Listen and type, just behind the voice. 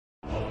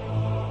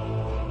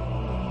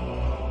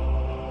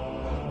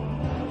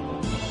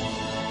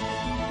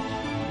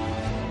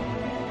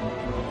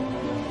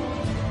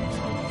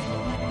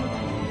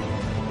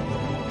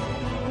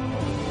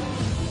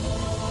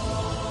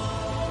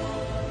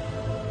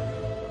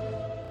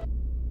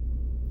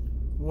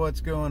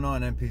What's going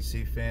on,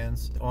 NPC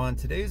fans? On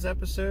today's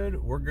episode,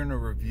 we're going to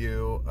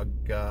review a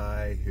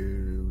guy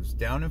who's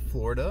down in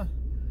Florida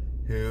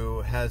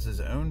who has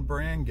his own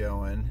brand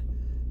going.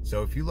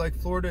 So if you like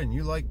Florida and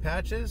you like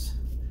patches,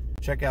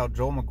 check out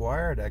Joel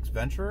McGuire at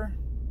X.Venturer.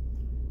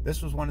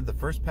 This was one of the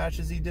first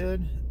patches he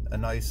did. A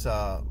nice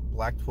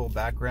black twill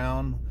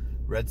background,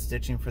 red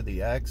stitching for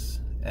the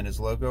X and his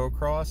logo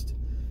across.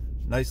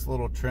 Nice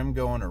little trim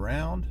going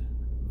around,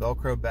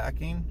 Velcro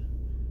backing,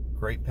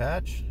 great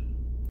patch.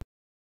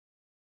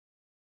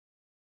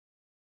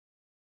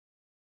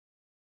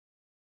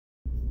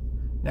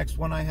 Next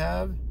one I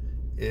have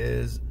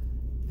is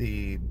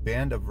the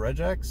band of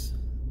regex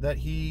that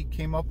he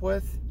came up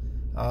with.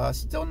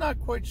 Still not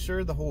quite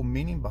sure the whole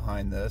meaning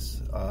behind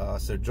this.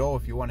 So Joel,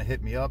 if you want to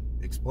hit me up,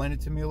 explain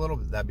it to me a little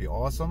bit, that'd be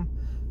awesome.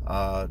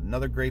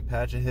 Another great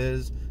patch of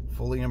his,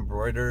 fully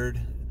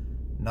embroidered,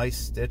 nice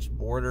stitched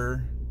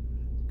border,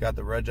 got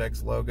the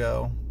regex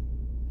logo,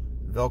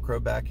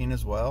 Velcro backing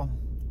as well.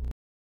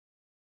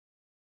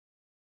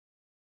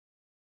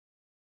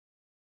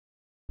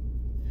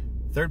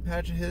 Third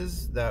patch of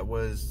his that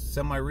was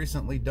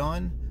semi-recently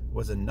done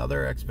was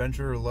another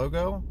X.Venturer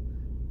logo.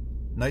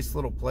 Nice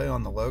little play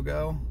on the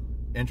logo.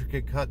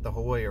 Intricate cut the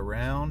whole way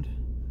around.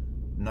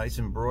 Nice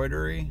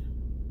embroidery.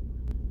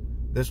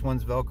 This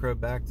one's Velcro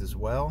backed as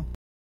well.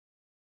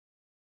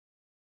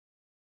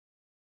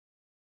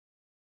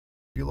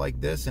 If you like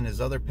this and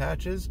his other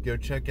patches, go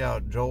check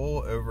out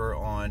Joel over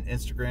on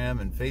Instagram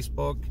and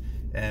Facebook.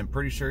 And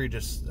pretty sure he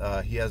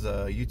has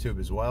a YouTube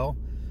as well.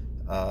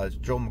 It's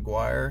Joel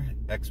McGuire,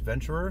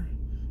 X.Venturer.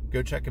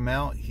 Go check him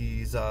out.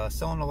 He's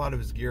selling a lot of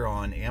his gear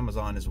on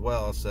Amazon as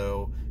well,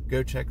 so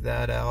go check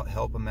that out,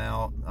 help him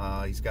out.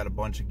 He's got a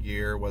bunch of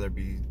gear, whether it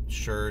be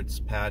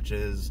shirts,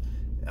 patches,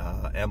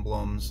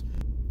 emblems.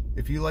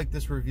 If you like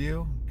this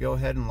review, go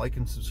ahead and like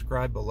and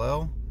subscribe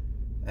below.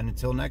 And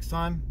until next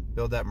time,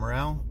 build that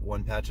morale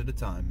one patch at a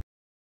time.